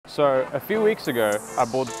So a few weeks ago, I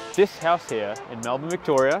bought this house here in Melbourne,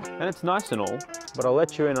 Victoria, and it's nice and all, but I'll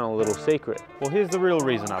let you in on a little secret. Well, here's the real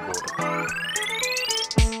reason I bought it.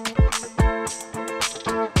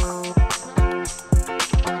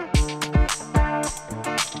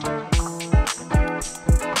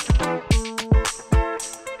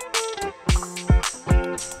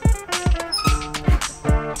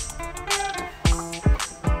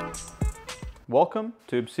 Welcome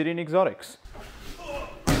to Obsidian Exotics.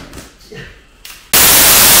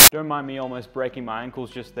 Don't mind me almost breaking my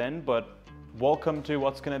ankles just then, but welcome to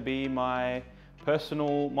what's going to be my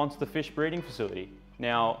personal monster fish breeding facility.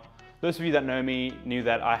 Now, those of you that know me knew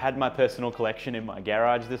that I had my personal collection in my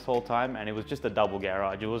garage this whole time, and it was just a double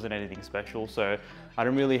garage. It wasn't anything special, so I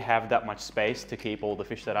don't really have that much space to keep all the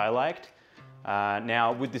fish that I liked.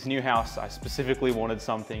 Now, with this new house, I specifically wanted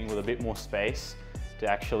something with a bit more space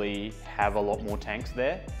to actually have a lot more tanks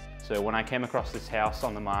there. So when I came across this house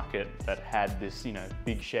on the market that had this,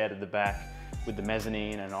 big shed at the back with the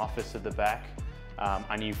mezzanine and office at the back,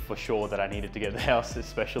 I knew for sure that I needed to get the house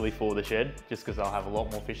especially for the shed, just because I'll have a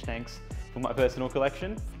lot more fish tanks for my personal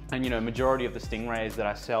collection. And majority of the stingrays that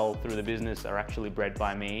I sell through the business are actually bred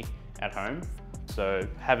by me at home. So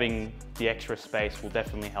having the extra space will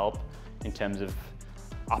definitely help in terms of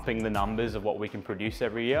upping the numbers of what we can produce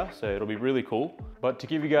every year. So it'll be really cool. But to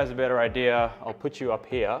give you guys a better idea, I'll put you up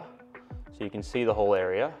here so you can see the whole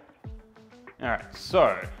area. All right,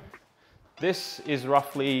 so this is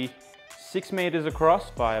roughly 6 meters across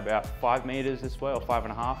by about 5 meters this way, or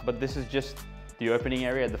 5.5. But this is just the opening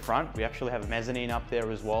area at the front. We actually have a mezzanine up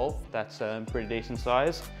there as well. That's pretty decent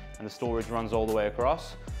size, and the storage runs all the way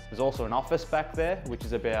across. There's also an office back there, which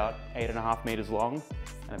is about 8.5 meters long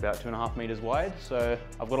and about 2.5 meters wide. So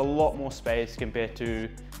I've got a lot more space compared to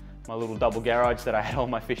my little double garage that I had all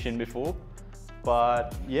my fish in before.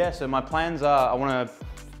 But yeah, so my plans are, I want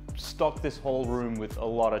to stock this whole room with a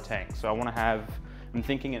lot of tanks. So I want to have, I'm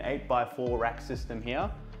thinking an 8x4 rack system here,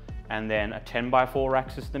 and then a 10x4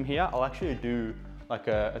 rack system here. I'll actually do like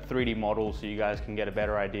a 3D model so you guys can get a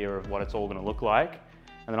better idea of what it's all going to look like.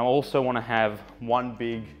 And then I also want to have one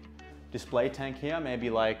big display tank here, maybe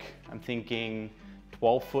like, I'm thinking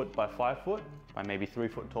 12 foot by 5 foot by maybe 3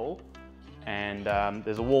 foot tall. And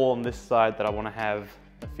there's a wall on this side that I want to have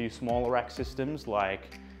a few smaller rack systems,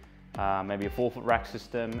 like maybe a 4 foot rack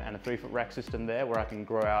system and a 3 foot rack system there, where I can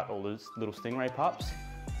grow out all those little stingray pups.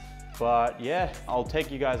 But yeah, I'll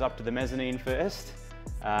take you guys up to the mezzanine first,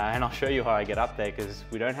 and I'll show you how I get up there, because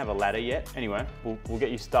we don't have a ladder yet. Anyway, we'll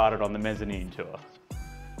get you started on the mezzanine tour.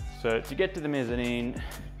 So to get to the mezzanine,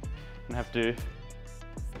 I'm gonna have to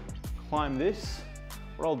climb this.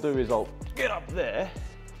 What I'll do is I'll get up there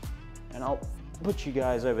and I'll put you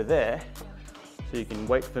guys over there so you can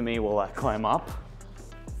wait for me while I climb up.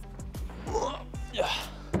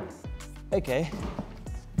 Okay,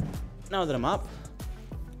 now that I'm up,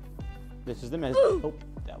 this is the mezzanine. Oh,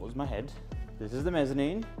 that was my head. This is the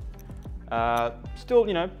mezzanine. Still,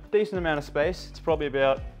 decent amount of space. It's probably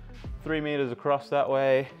about 3 meters across that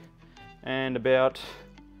way, and about,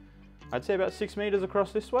 I'd say about 6 meters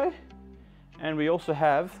across this way. And we also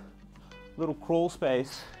have a little crawl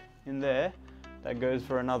space in there that goes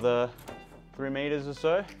for another 3 meters or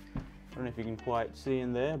so. I don't know if you can quite see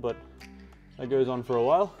in there, but that goes on for a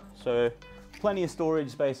while. So plenty of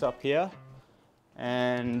storage space up here.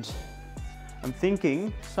 And I'm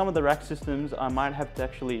thinking some of the rack systems, I might have to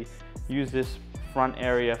actually use this front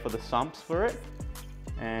area for the sumps for it,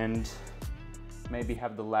 and maybe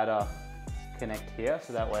have the ladder connect here,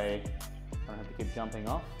 so that way I don't have to keep jumping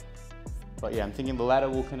off. But yeah, I'm thinking the ladder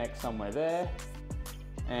will connect somewhere there,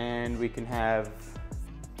 and we can have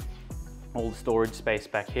all the storage space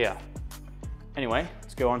back here. Anyway,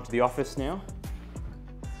 let's go on to the office now.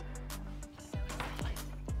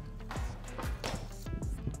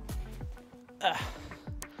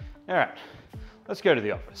 All right, let's go to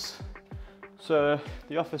the office. So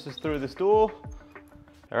the office is through this door.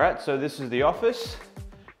 All right, so this is the office.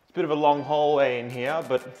 It's a bit of a long hallway in here,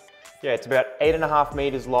 but yeah, it's about 8.5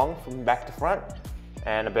 meters long from back to front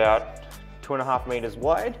and about 2.5 meters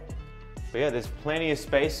wide. But yeah, there's plenty of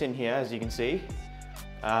space in here, as you can see.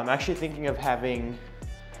 I'm actually thinking of having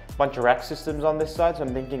a bunch of rack systems on this side. So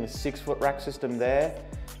I'm thinking a 6 foot rack system there,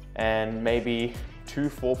 and maybe 2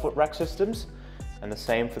 4 foot rack systems. And the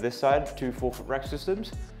same for this side, 2 4 foot rack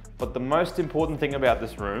systems. But the most important thing about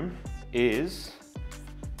this room is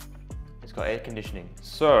it's got air conditioning.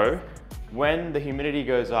 So when the humidity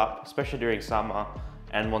goes up, especially during summer,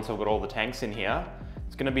 and once I've got all the tanks in here,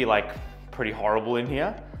 it's gonna be like pretty horrible in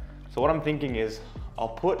here. So what I'm thinking is I'll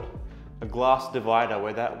put a glass divider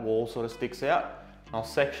where that wall sort of sticks out. I'll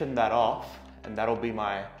section that off, and that'll be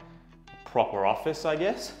my proper office, I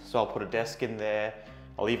guess. So I'll put a desk in there.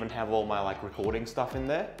 I'll even have all my like recording stuff in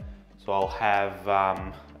there. So I'll have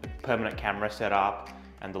a permanent camera set up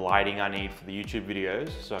and the lighting I need for the YouTube videos,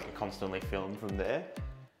 so I can constantly film from there.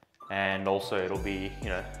 And also it'll be, you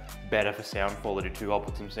know, better for sound quality too. I'll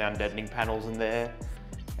put some sound deadening panels in there.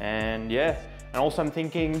 And yeah, and also I'm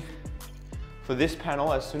thinking for this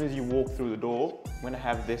panel, as soon as you walk through the door, I'm gonna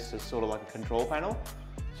have this as sort of like a control panel.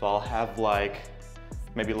 So I'll have like,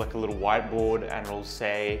 maybe like a little whiteboard, and it'll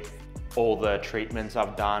say all the treatments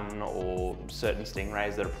I've done or certain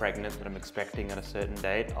stingrays that are pregnant that I'm expecting at a certain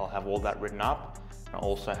date. I'll have all that written up. I'll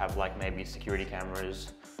also have like maybe security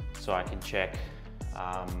cameras so I can check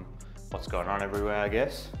what's going on everywhere, I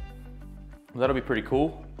guess. That'll be pretty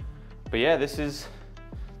cool. But yeah, this is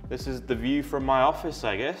the view from my office,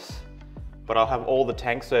 I guess. But I'll have all the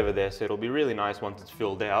tanks over there, so it'll be really nice once it's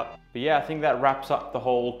filled out. But yeah, I think that wraps up the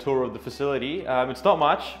whole tour of the facility. It's not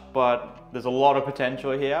much, but there's a lot of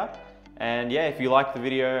potential here. And yeah, if you like the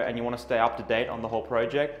video and you want to stay up to date on the whole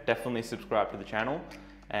project, definitely subscribe to the channel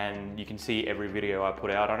and you can see every video I put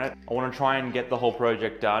out on it. I want to try and get the whole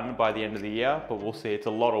project done by the end of the year, but we'll see. It's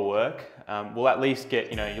a lot of work. We'll at least get,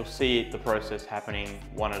 you know, you'll see the process happening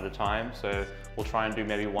one at a time. So we'll try and do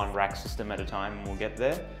maybe one rack system at a time and we'll get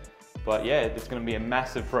there. But yeah, it's going to be a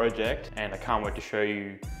massive project and I can't wait to show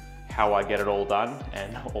you how I get it all done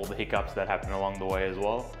and all the hiccups that happen along the way as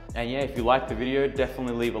well. And yeah, if you like the video,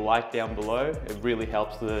 definitely leave a like down below. It really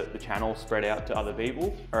helps the channel spread out to other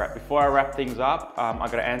people. All right, before I wrap things up, I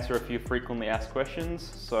got to answer a few frequently asked questions.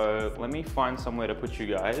 So let me find somewhere to put you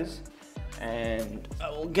guys and I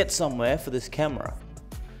will get somewhere for this camera.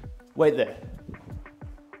 Wait there.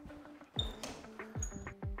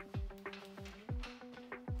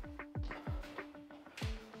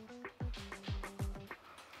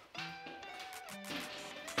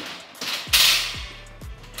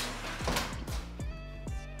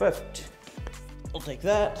 Perfect. I'll take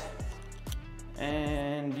that.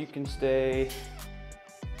 And you can stay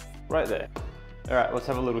right there. All right, let's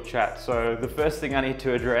have a little chat. So the first thing I need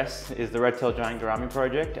to address is the Red Tail Giant Gourami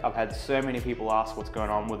project. I've had so many people ask what's going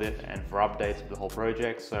on with it and for updates of the whole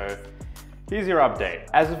project. So here's your update.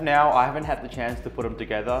 As of now, I haven't had the chance to put them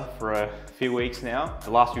together for a few weeks now. The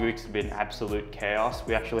last few weeks have been absolute chaos.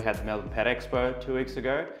 We actually had the Melbourne Pet Expo 2 weeks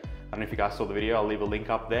ago. I don't know if you guys saw the video, I'll leave a link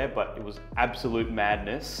up there, but it was absolute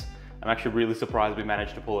madness. I'm actually really surprised we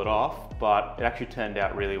managed to pull it off, but it actually turned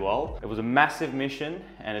out really well. It was a massive mission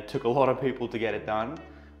and it took a lot of people to get it done,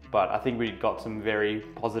 but I think we got some very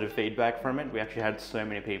positive feedback from it. We actually had so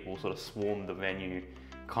many people sort of swarm the venue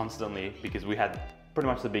constantly because we had pretty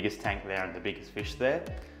much the biggest tank there and the biggest fish there.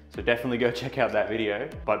 So definitely go check out that video.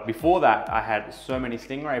 But before that, I had so many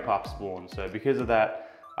stingray pups spawn. So because of that,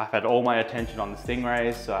 I've had all my attention on the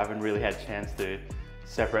stingrays, so I haven't really had a chance to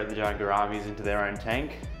separate the giant gouramis into their own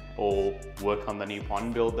tank or work on the new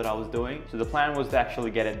pond build that I was doing. So the plan was to actually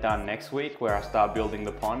get it done next week where I start building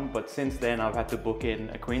the pond, but since then I've had to book in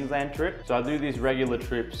a Queensland trip. So I do these regular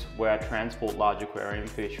trips where I transport large aquarium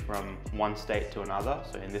fish from one state to another.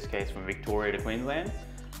 So in this case from Victoria to Queensland,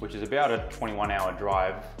 which is about a 21-hour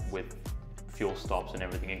drive with fuel stops and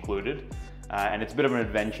everything included. And it's a bit of an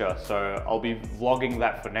adventure, so I'll be vlogging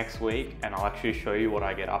that for next week and I'll actually show you what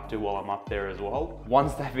I get up to while I'm up there as well.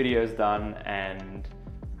 Once that video is done and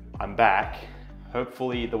I'm back,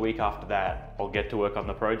 hopefully the week after that, I'll get to work on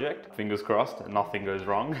the project. Fingers crossed, nothing goes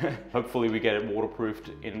wrong. Hopefully we get it waterproofed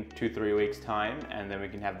in 2-3 weeks time and then we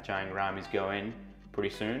can have the giant gouramis go in pretty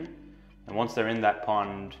soon. And once they're in that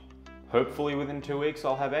pond, hopefully within 2 weeks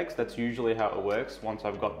I'll have eggs. That's usually how it works. Once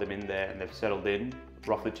I've got them in there and they've settled in,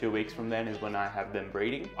 roughly 2 weeks from then is when I have them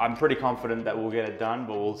breeding. I'm pretty confident that we'll get it done,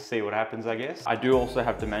 but we'll see what happens, I guess. I do also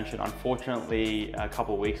have to mention, unfortunately, a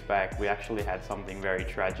couple of weeks back, we actually had something very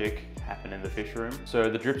tragic happen in the fish room. So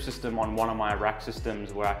the drip system on one of my rack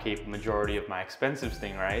systems where I keep the majority of my expensive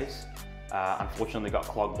stingrays, unfortunately got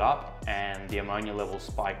clogged up and the ammonia levels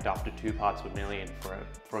spiked up to 2 parts per million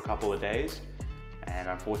for a couple of days. And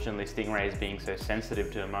unfortunately, stingrays being so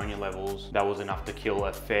sensitive to ammonia levels, that was enough to kill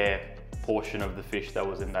a fair portion of the fish that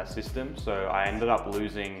was in that system. So I ended up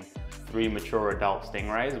losing 3 mature adult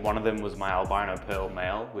stingrays. One of them was my albino pearl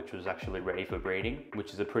male, which was actually ready for breeding,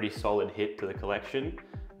 which is a pretty solid hit to the collection.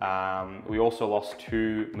 We also lost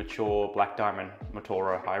 2 mature black diamond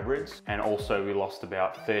Matoro hybrids, and also we lost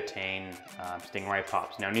about 13 stingray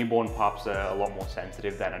pups. Now newborn pups are a lot more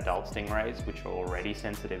sensitive than adult stingrays, which are already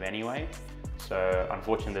sensitive anyway. So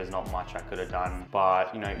unfortunately there's not much I could have done,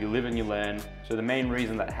 but you know, you live and you learn. So the main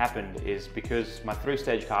reason that happened is because my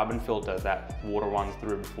 3-stage carbon filter that water runs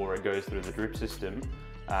through before it goes through the drip system,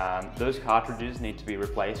 those cartridges need to be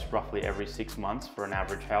replaced roughly every 6 months for an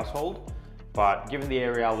average household. But given the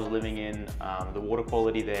area I was living in, the water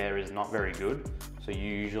quality there is not very good. So you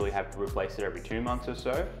usually have to replace it every 2 months or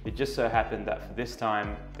so. It just so happened that for this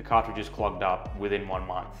time, the cartridges clogged up within 1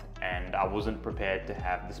 month, and I wasn't prepared to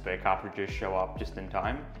have the spare cartridges show up just in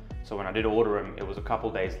time. So when I did order them, it was a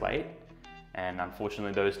couple days late. And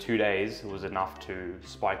unfortunately those 2 days was enough to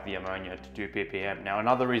spike the ammonia to 2 ppm. Now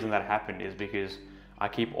another reason that happened is because I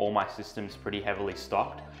keep all my systems pretty heavily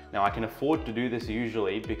stocked. Now I can afford to do this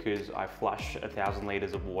usually because I flush 1,000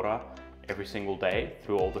 liters of water every single day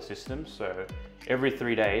through all the systems. So every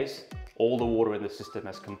 3 days, all the water in the system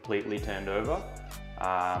has completely turned over.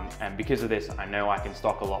 And because of this, I know I can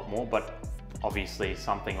stock a lot more, but obviously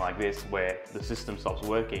something like this where the system stops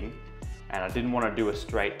working, and I didn't want to do a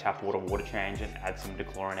straight tap water change and add some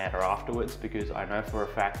dechlorinator afterwards, because I know for a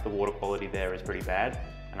fact the water quality there is pretty bad.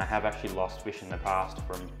 And I have actually lost fish in the past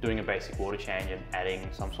from doing a basic water change and adding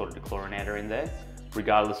some sort of dechlorinator in there.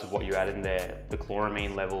 Regardless of what you add in there, the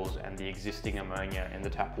chloramine levels and the existing ammonia in the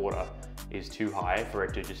tap water is too high for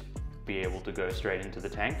it to just be able to go straight into the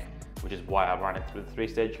tank, which is why I run it through the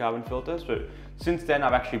 3-stage carbon filter. So since then,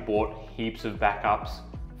 I've actually bought heaps of backups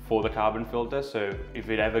for the carbon filter. So if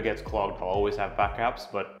it ever gets clogged, I'll always have backups,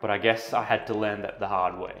 but I guess I had to learn that the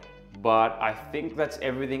hard way. But I think that's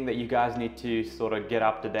everything that you guys need to sort of get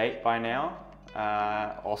up to date by now.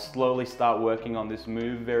 I'll slowly start working on this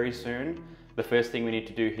move very soon. The first thing we need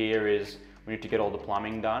to do here is we need to get all the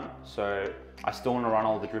plumbing done. So I still want to run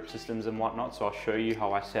all the drip systems and whatnot. So I'll show you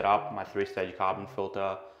how I set up my 3-stage carbon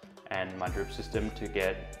filter and my drip system to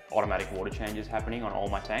get automatic water changes happening on all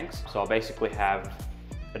my tanks. So I'll basically have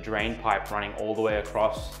a drain pipe running all the way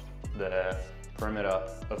across the perimeter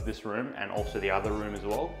of this room and also the other room as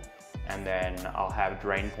well. And then I'll have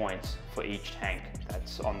drain points for each tank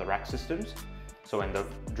that's on the rack systems. So when the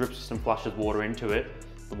drip system flushes water into it,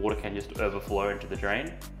 the water can just overflow into the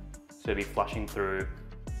drain. So it'll be flushing through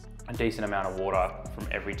a decent amount of water from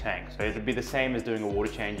every tank. So it'd be the same as doing a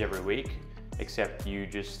water change every week, except you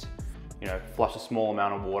just, flush a small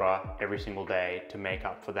amount of water every single day to make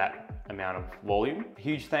up for that amount of volume.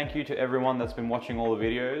 Huge thank you to everyone that's been watching all the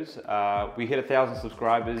videos. We hit 1,000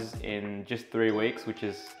 subscribers in just 3 weeks, which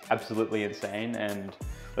is absolutely insane. And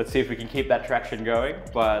let's see if we can keep that traction going.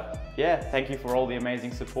 But yeah, thank you for all the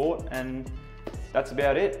amazing support, and that's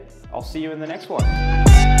about it. I'll see you in the next one.